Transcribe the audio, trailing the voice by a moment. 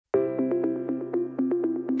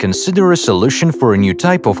consider a solution for a new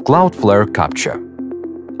type of Cloudflare Captcha.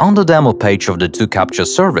 On the demo page of the 2Captcha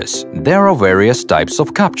service, there are various types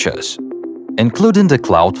of captchas, including the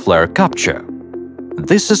Cloudflare Captcha.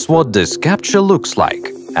 This is what this captcha looks like,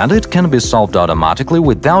 and it can be solved automatically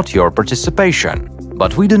without your participation.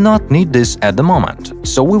 But we do not need this at the moment,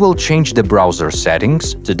 so we will change the browser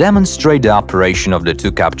settings to demonstrate the operation of the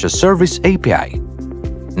 2Captcha service API.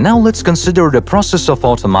 Now let's consider the process of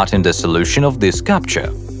automating the solution of this captcha.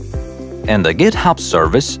 In the GitHub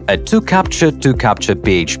service at 2Captcha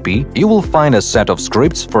PHP, you will find a set of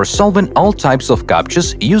scripts for solving all types of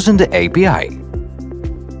captchas using the API.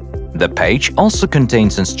 The page also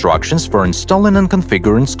contains instructions for installing and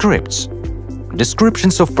configuring scripts,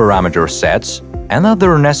 descriptions of parameter sets, and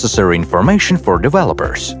other necessary information for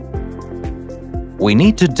developers. We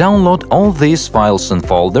need to download all these files and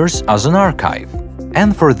folders as an archive.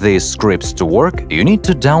 And for these scripts to work, you need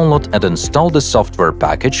to download and install the software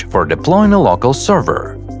package for deploying a local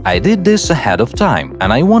server. I did this ahead of time,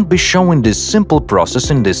 and I won't be showing this simple process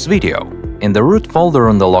in this video. In the root folder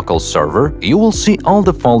on the local server, you will see all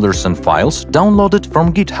the folders and files downloaded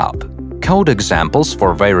from GitHub. Code examples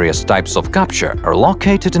for various types of captcha are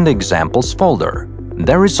located in the examples folder.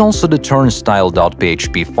 There is also the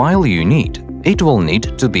Turnstile.php file you need. It will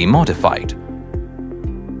need to be modified.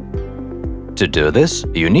 To do this,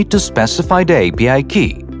 you need to specify the API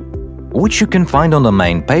key, which you can find on the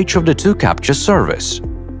main page of the 2Captcha service.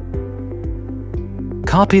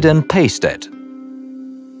 Copy it and paste it.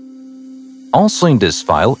 Also in this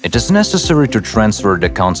file, it is necessary to transfer the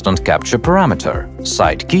constant captcha parameter,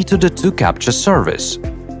 side key, to the 2Captcha service.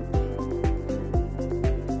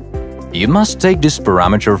 You must take this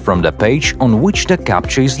parameter from the page on which the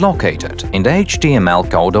captcha is located in the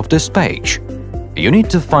HTML code of this page. You need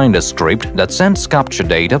to find a script that sends captcha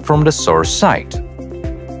data from the source site.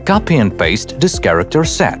 Copy and paste this character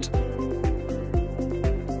set.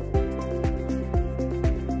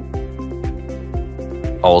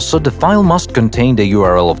 Also, the file must contain the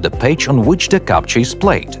URL of the page on which the captcha is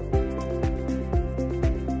played.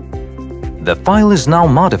 The file is now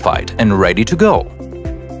modified and ready to go.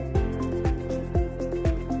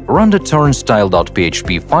 Run the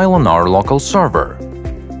Turnstile.php file on our local server.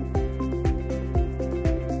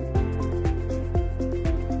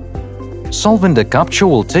 Solving the captcha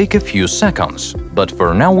will take a few seconds, but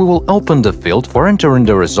for now we will open the field for entering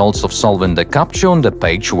the results of solving the captcha on the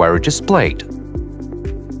page where it is played.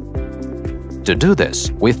 To do this,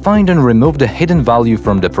 we find and remove the hidden value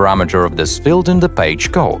from the parameter of this field in the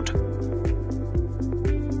page code.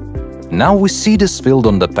 Now we see this field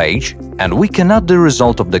on the page, and we can add the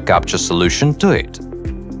result of the captcha solution to it.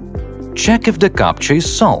 Check if the captcha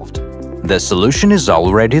is solved. The solution is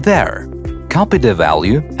already there. Copy the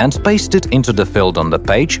value and paste it into the field on the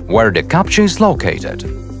page where the captcha is located.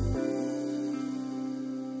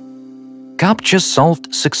 Captcha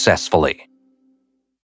solved successfully.